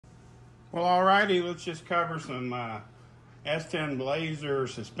Well, alrighty, let's just cover some S10 Blazer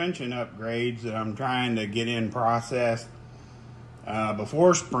suspension upgrades that I'm trying to get in process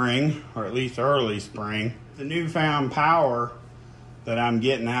before spring, or at least early spring. The newfound power that I'm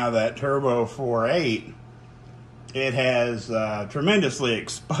getting out of that Turbo 4.8, it has tremendously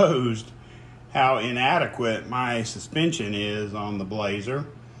exposed how inadequate my suspension is on the Blazer,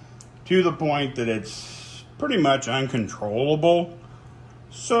 to the point that it's pretty much uncontrollable.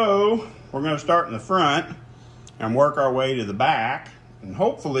 So we're going to start in the front and work our way to the back and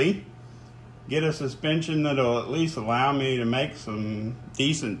hopefully get a suspension that'll at least allow me to make some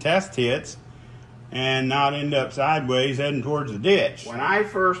decent test hits and not end up sideways heading towards the ditch. When I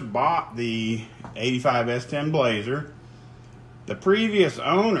first bought the 85 S10 Blazer, the previous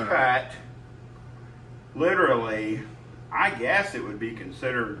owner cut literally, I guess it would be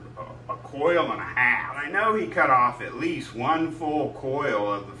considered a coil and a half. I know he cut off at least one full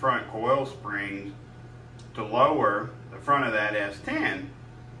coil of the front coil springs to lower the front of that S10.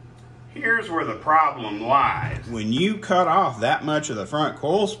 Here's where the problem lies. When you cut off that much of the front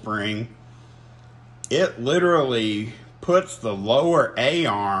coil spring, it literally puts the lower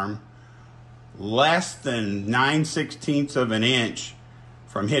A-arm less than 9/16 of an inch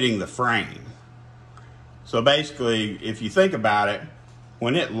from hitting the frame. So basically, if you think about it,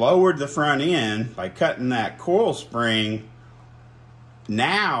 when it lowered the front end by cutting that coil spring,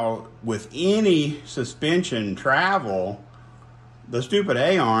 now with any suspension travel, the stupid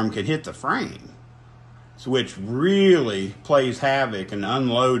A-arm could hit the frame, which really plays havoc and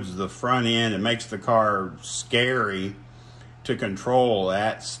unloads the front end and makes the car scary to control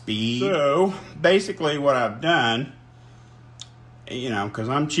at speed. So basically what I've done, you know, because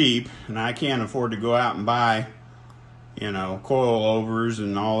I'm cheap and I can't afford to go out and buy, you know, coilovers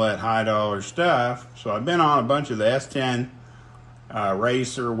and all that high dollar stuff. So I've been on a bunch of the S10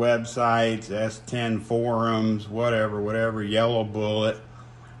 racer websites, S10 forums, whatever, Yellow Bullet,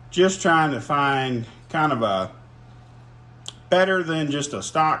 just trying to find kind of a better than just a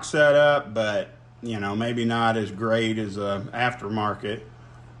stock setup, but you know, maybe not as great as a aftermarket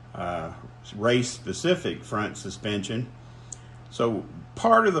race specific front suspension. So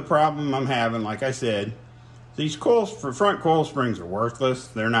part of the problem I'm having, like I said, these front coil springs are worthless.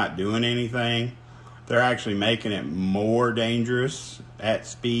 They're not doing anything. They're actually making it more dangerous at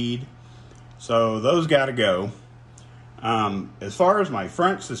speed. So those got to go. As far as my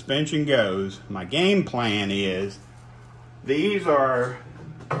front suspension goes, my game plan is these are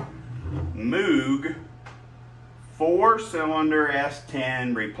Moog 4-cylinder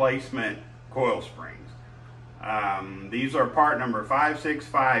S10 replacement coil springs. These are part number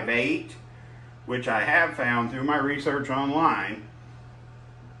 5658, which I have found through my research online.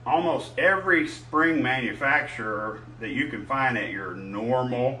 Almost every spring manufacturer that you can find at your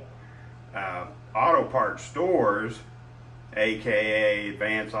normal auto parts stores, aka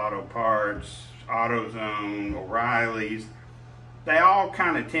Advanced Auto Parts, AutoZone, O'Reilly's, they all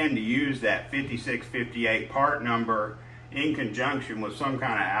kind of tend to use that 5658 part number in conjunction with some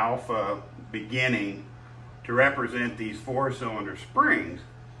kind of alpha beginning to represent these 4-cylinder springs.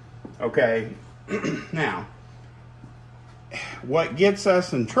 Okay, now, what gets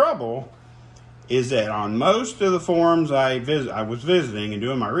us in trouble is that on most of the forums I was visiting and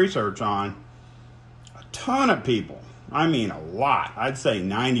doing my research on, a ton of people, I mean a lot, I'd say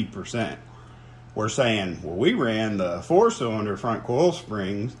 90%, were saying, well, we ran the 4-cylinder front coil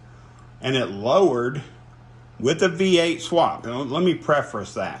springs and it lowered with a V8 swap. Now, let me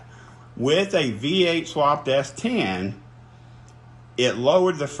preface that. With a V8 swapped S10, it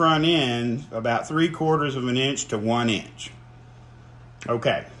lowered the front end about 3/4 of an inch to 1 inch.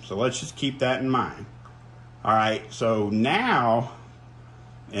 Okay, so let's just keep that in mind. All right, so now,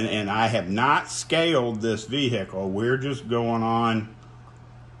 and I have not scaled this vehicle. We're just going on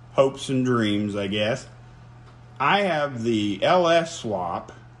hopes and dreams, I guess. I have the LS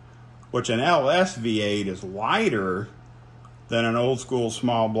swap, which an LS V8 is lighter than an old school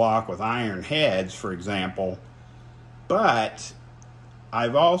small block with iron heads, for example. But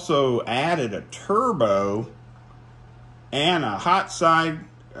I've also added a turbo and a hot side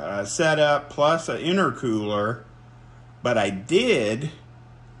setup plus an intercooler, but I did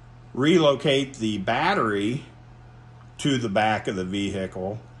relocate the battery to the back of the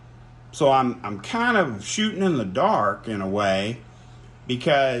vehicle. So I'm kind of shooting in the dark in a way,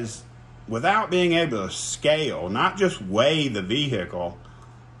 because without being able to scale, not just weigh the vehicle,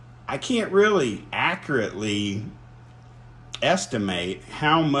 I can't really accurately estimate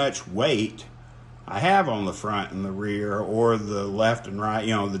how much weight I have on the front and the rear, or the left and right,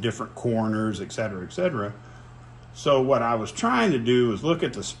 you know, the different corners, etc., etc. So what I was trying to do was look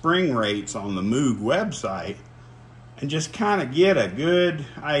at the spring rates on the Moog website and just kind of get a good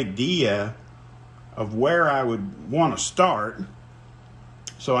idea of where I would want to start.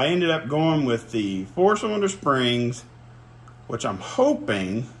 So I ended up going with the 4-cylinder springs, which I'm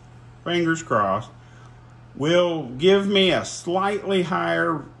hoping, fingers crossed, will give me a slightly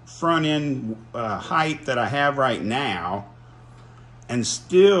higher front end height that I have right now, and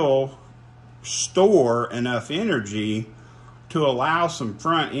still store enough energy to allow some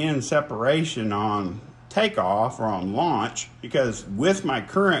front end separation on takeoff or on launch, because with my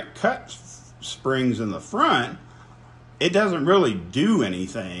current cut springs in the front, it doesn't really do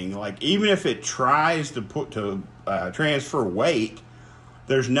anything. Like, even if it tries to transfer weight,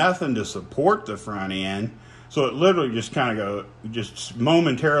 there's nothing to support the front end. So it literally just kind of just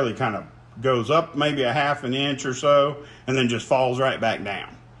momentarily kind of goes up maybe a half an inch or so, and then just falls right back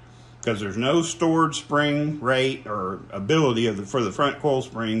down, because there's no stored spring rate or ability for the front coil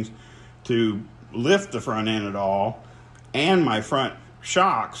springs to lift the front end at all. And my front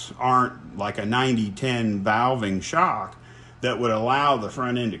shocks aren't like a 90-10 valving shock that would allow the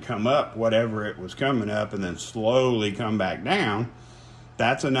front end to come up whatever it was coming up and then slowly come back down.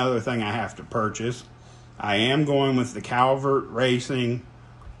 That's another thing I have to purchase. I am going with the Caltrac Racing,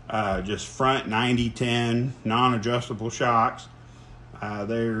 just front 90-10 non-adjustable shocks. I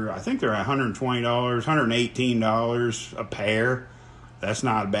think they're $120, $118 a pair. That's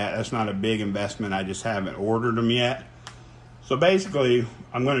not a big investment. I just haven't ordered them yet. So basically,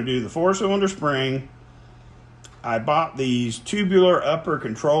 I'm going to do the 4-cylinder spring. I bought these tubular upper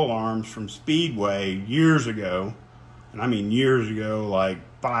control arms from Speedway years ago, and I mean years ago, like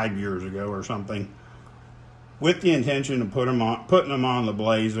 5 years ago or something, with the intention of putting them on the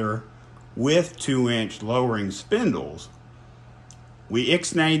Blazer with 2-inch lowering spindles. We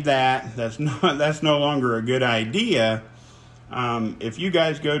ixnayed that. That's no longer a good idea. If you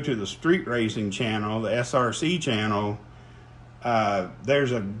guys go to the street racing channel, the SRC channel,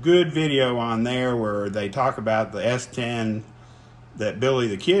 there's a good video on there where they talk about the S10 that Billy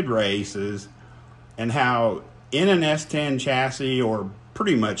the Kid races, and how in an S10 chassis, or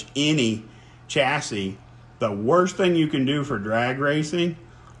pretty much any chassis, the worst thing you can do for drag racing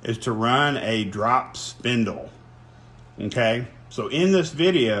is to run a drop spindle. Okay? So in this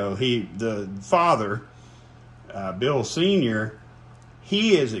video, the father, Bill Sr.,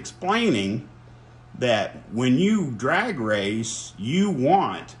 he is explaining that when you drag race, you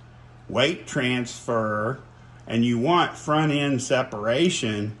want weight transfer and you want front end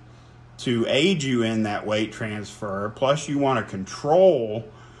separation to aid you in that weight transfer. Plus, you want to control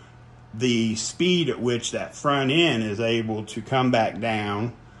the speed at which that front end is able to come back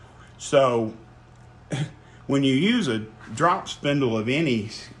down. So when you use a drop spindle of any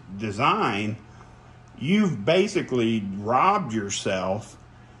design, you've basically robbed yourself.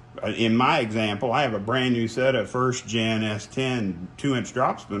 In my example, I have a brand new set of first gen S10 2-inch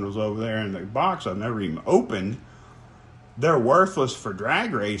drop spindles over there in the box I've never even opened. They're worthless for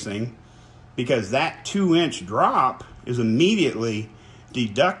drag racing because that 2-inch drop is immediately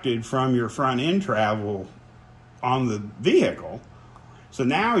deducted from your front end travel on the vehicle. So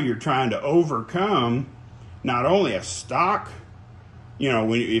now you're trying to overcome not only a stock,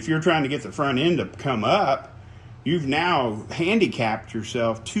 if you're trying to get the front end to come up, you've now handicapped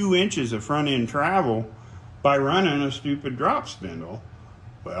yourself 2 inches of front end travel by running a stupid drop spindle.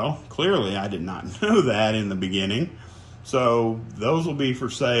 Well, clearly I did not know that in the beginning. So those will be for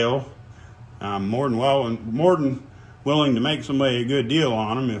sale. I'm more than willing to make somebody a good deal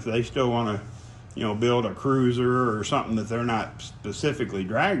on them if they still want to, build a cruiser or something that they're not specifically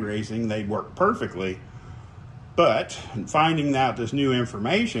drag racing. They'd work perfectly. But finding out this new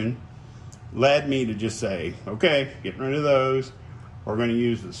information led me to just say, okay, getting rid of those. We're going to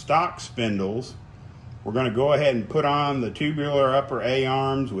use the stock spindles. We're going to go ahead and put on the tubular upper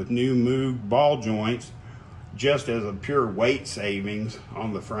A-arms with new Moog ball joints, just as a pure weight savings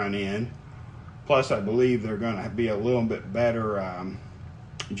on the front end. Plus, I believe they're going to be a little bit better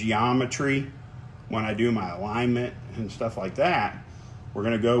geometry when I do my alignment and stuff like that. We're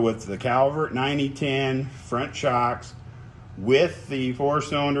going to go with the Caltrac 90-10 front shocks with the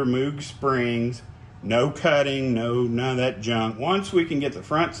 4-cylinder Moog springs. No cutting, none of that junk. Once we can get the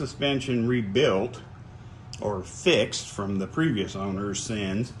front suspension rebuilt or fixed from the previous owner's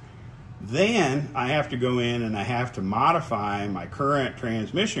sins, then I have to go in and I have to modify my current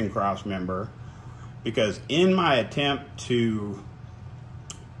transmission cross member, because in my attempt to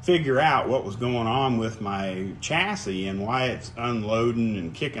figure out what was going on with my chassis and why it's unloading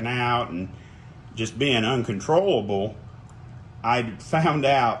and kicking out and just being uncontrollable, I found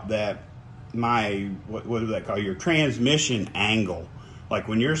out that what do they call your transmission angle. Like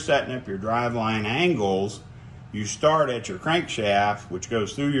when you're setting up your driveline angles, you start at your crankshaft, which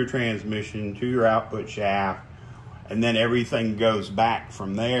goes through your transmission to your output shaft, and then everything goes back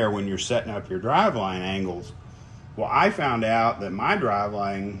from there when you're setting up your driveline angles. Well, I found out that my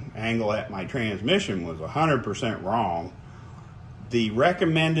driveline angle at my transmission was 100% wrong. The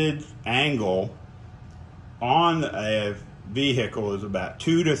recommended angle on a vehicle is about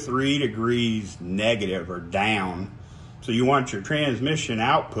 2 to 3 degrees negative or down. So you want your transmission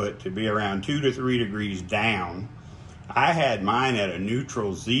output to be around 2 to 3 degrees down. I had mine at a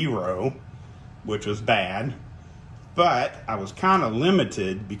neutral 0, which was bad, but I was kind of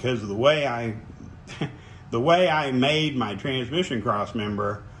limited because of the way I made my transmission cross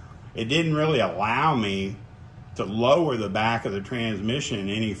member. It didn't really allow me to lower the back of the transmission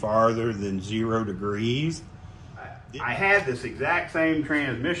any farther than 0 degrees. I had this exact same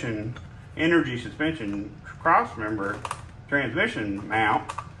transmission, energy suspension cross member transmission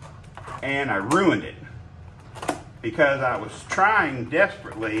mount, and I ruined it because I was trying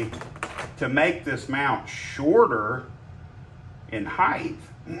desperately to make this mount shorter in height,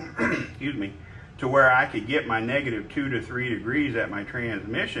 excuse me, to where I could get my negative 2 to 3 degrees at my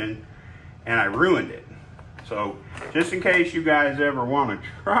transmission, and I ruined it. So just in case you guys ever want to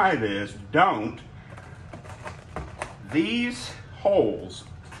try this, don't. These holes,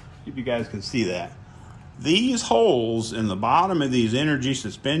 if you guys can see that, these holes in the bottom of these energy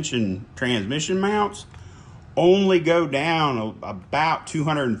suspension transmission mounts only go down about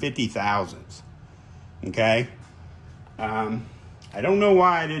 250 thousandths. Okay? I don't know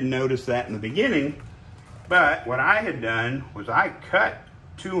why I didn't notice that in the beginning, but what I had done was I cut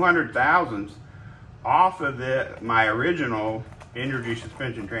 200 thousandths off of my original energy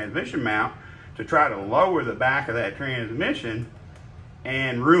suspension transmission mount to try to lower the back of that transmission,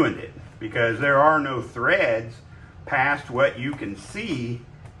 and ruined it because there are no threads past what you can see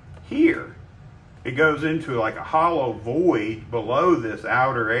here. It goes into like a hollow void below this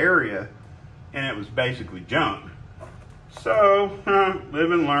outer area, and it was basically junk. So,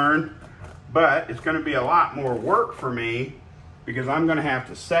 live and learn, but it's going to be a lot more work for me because I'm going to have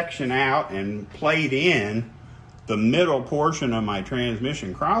to section out and plate in the middle portion of my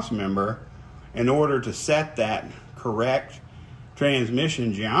transmission cross member in order to set that correct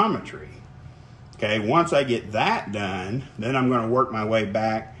transmission geometry. Okay, once I get that done, then I'm going to work my way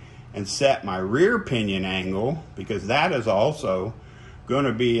back and set my rear pinion angle, because that is also going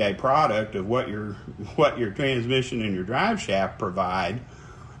to be a product of what your transmission and your drive shaft provide.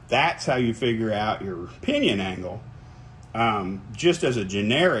 That's how you figure out your pinion angle. Just as a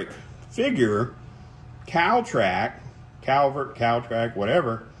generic figure, Caltrac,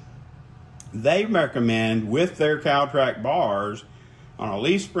 whatever, they recommend with their Caltrac bars on a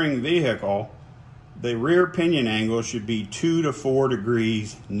leaf spring vehicle, the rear pinion angle should be 2 to 4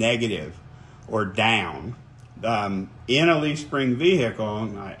 degrees negative or down. In a leaf spring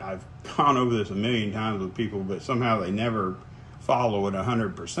vehicle, I've gone over this a million times with people, but somehow they never follow it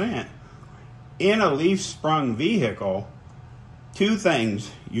 100%. In a leaf sprung vehicle, 2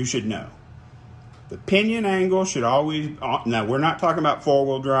 things you should know. The pinion angle should always, now we're not talking about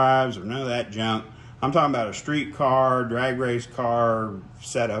 4-wheel drives or none of that junk. I'm talking about a street car, drag race car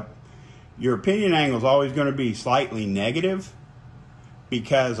setup. Your pinion angle is always going to be slightly negative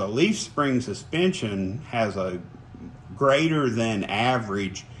because a leaf spring suspension has a greater than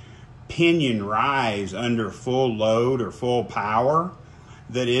average pinion rise under full load or full power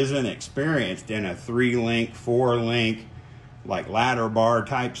that isn't experienced in a 3-link, 4-link, like ladder bar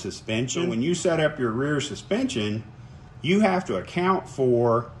type suspension. When you set up your rear suspension, you have to account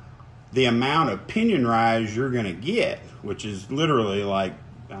for the amount of pinion rise you're going to get, which is literally like,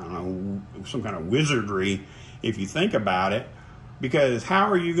 I don't know, some kind of wizardry if you think about it, because how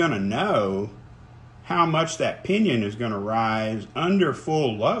are you going to know how much that pinion is going to rise under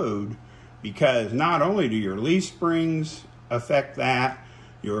full load? Because not only do your leaf springs affect that,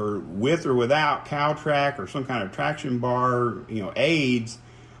 your with or without Caltrac or some kind of traction bar, aids,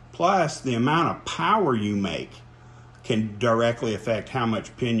 plus the amount of power you make can directly affect how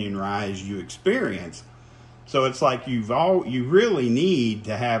much pinion rise you experience. So it's like you really need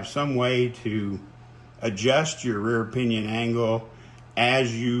to have some way to adjust your rear pinion angle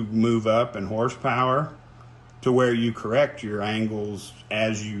as you move up in horsepower to where you correct your angles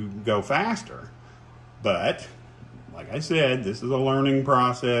as you go faster. But like I said, this is a learning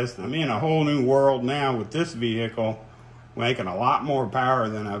process. I'm in a whole new world now with this vehicle, making a lot more power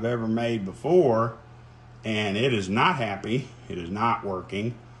than I've ever made before, and it is not happy. It is not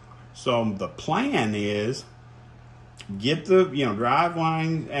working. So the plan is get the,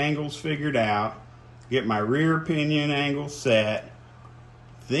 driveline angles figured out, get my rear pinion angle set.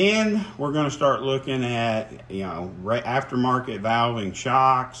 Then we're going to start looking at, aftermarket valving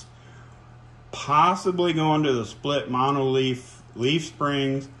shocks, possibly going to the split monoleaf leaf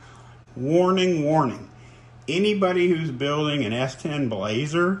springs. Warning, anybody who's building an S10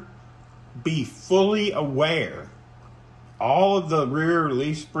 Blazer, be fully aware all of the rear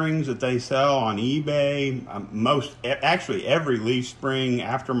leaf springs that they sell on eBay, actually every leaf spring,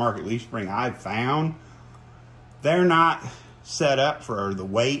 aftermarket leaf spring I've found, they're not set up for the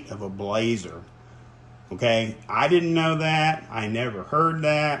weight of a Blazer. Okay, I didn't know that. I never heard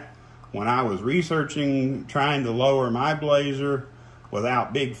that. When I was researching, trying to lower my Blazer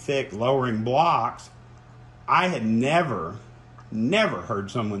without big, thick lowering blocks, I had never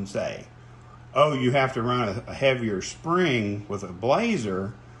heard someone say, oh, you have to run a heavier spring with a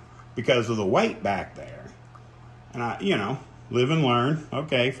Blazer because of the weight back there. And I, live and learn.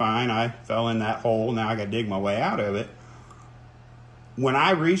 Okay, fine, I fell in that hole. Now I got to dig my way out of it. When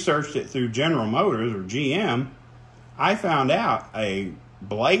I researched it through General Motors or GM, I found out a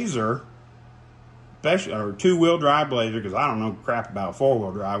Blazer, especially, or two-wheel drive Blazer, because I don't know crap about a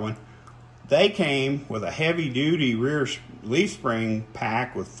four-wheel drive one, they came with a heavy-duty rear leaf spring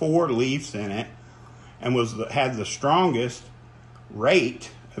pack with 4 leaves in it, and had the strongest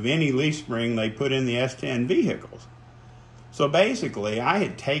rate of any leaf spring they put in the S10 vehicles. So basically, I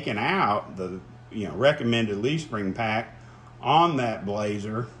had taken out the recommended leaf spring pack on that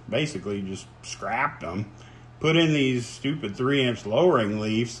Blazer, basically just scrapped them, put in these stupid 3-inch lowering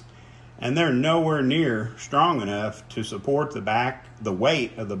leaves, and they're nowhere near strong enough to support the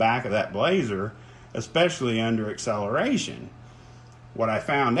weight of the back of that Blazer, especially under acceleration. What I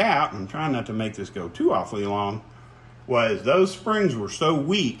found out, and I'm trying not to make this go too awfully long, was those springs were so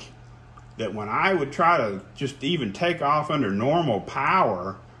weak that when I would try to just even take off under normal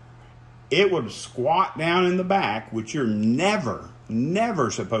power, it would squat down in the back, which you're never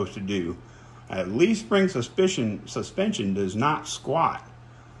supposed to do. Leaf spring suspension does not squat.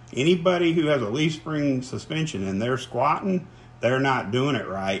 Anybody who has a leaf spring suspension and they're squatting, they're not doing it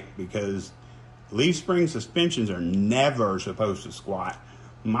right, because leaf spring suspensions are never supposed to squat.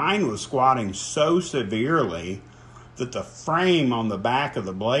 Mine was squatting so severely that the frame on the back of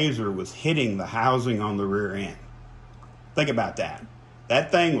the Blazer was hitting the housing on the rear end. Think about that.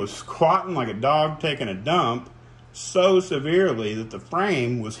 That thing was squatting like a dog taking a dump so severely that the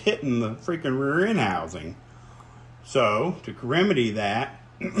frame was hitting the freaking rear end housing. So, to remedy that,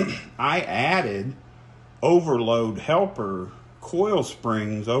 I added overload helper coil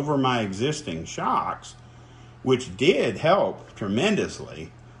springs over my existing shocks, which did help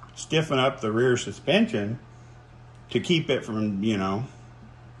tremendously stiffen up the rear suspension to keep it from,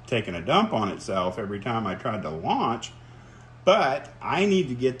 taking a dump on itself every time I tried to launch. But I need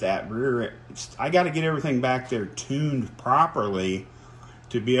to get that rear, I got to get everything back there tuned properly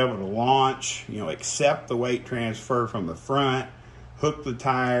to be able to launch, accept the weight transfer from the front, hook the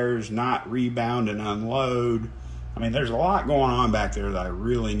tires, not rebound and unload. I mean, there's a lot going on back there that I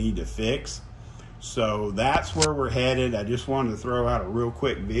really need to fix. So that's where we're headed. I just wanted to throw out a real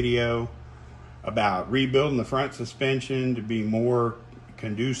quick video about rebuilding the front suspension to be more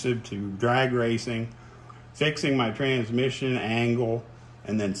conducive to drag racing, fixing my transmission angle,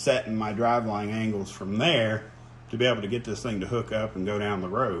 and then setting my driveline angles from there to be able to get this thing to hook up and go down the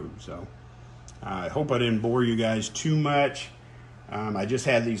road. So I hope I didn't bore you guys too much. I just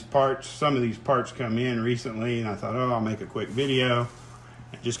had some of these parts come in recently, and I thought, I'll make a quick video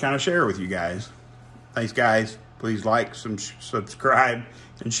and just kind of share with you guys. Thanks, guys. Please like, subscribe,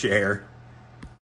 and share.